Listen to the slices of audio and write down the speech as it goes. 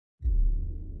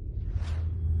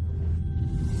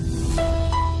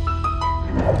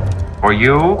For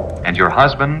you and your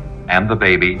husband and the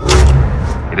baby,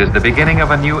 it is the beginning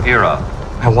of a new era.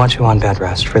 I want you on bed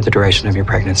rest for the duration of your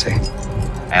pregnancy.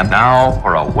 And now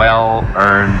for a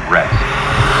well-earned rest.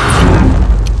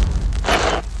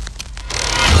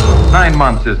 9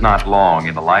 months is not long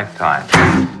in a lifetime.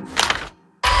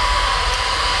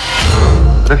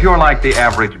 But if you're like the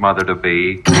average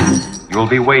mother-to-be, you'll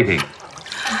be waiting.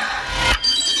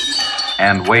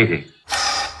 And waiting.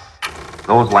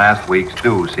 Those last weeks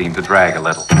do seem to drag a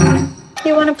little.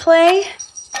 You want to play?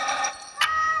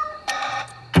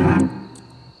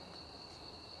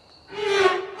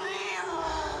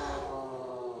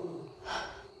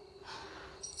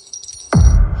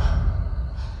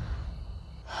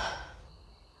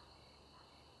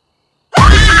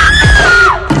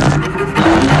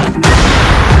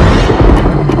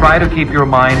 Try to keep your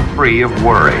mind free of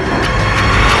worry.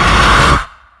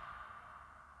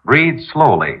 Breathe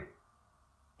slowly.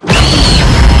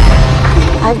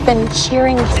 I've been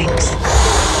hearing things.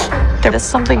 There is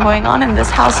something going on in this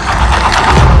house.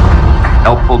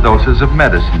 Helpful doses of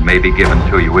medicine may be given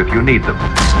to you if you need them,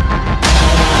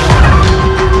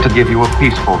 to give you a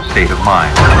peaceful state of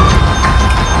mind.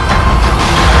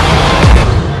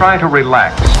 Try to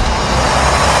relax.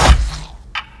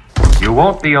 You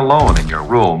won't be alone in your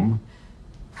room.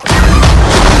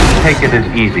 Take it as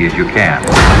easy as you can.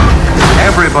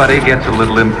 Everybody gets a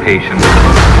little impatient.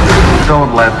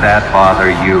 Don't let that bother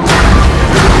you.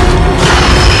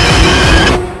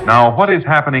 Now, what is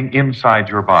happening inside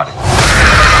your body?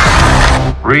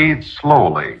 Breathe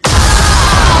slowly.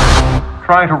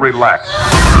 Try to relax.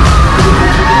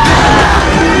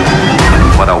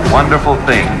 What a wonderful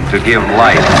thing to give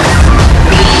life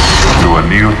to a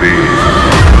new being.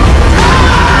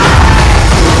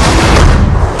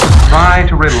 Try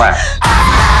to relax.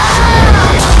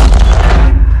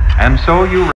 And so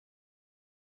you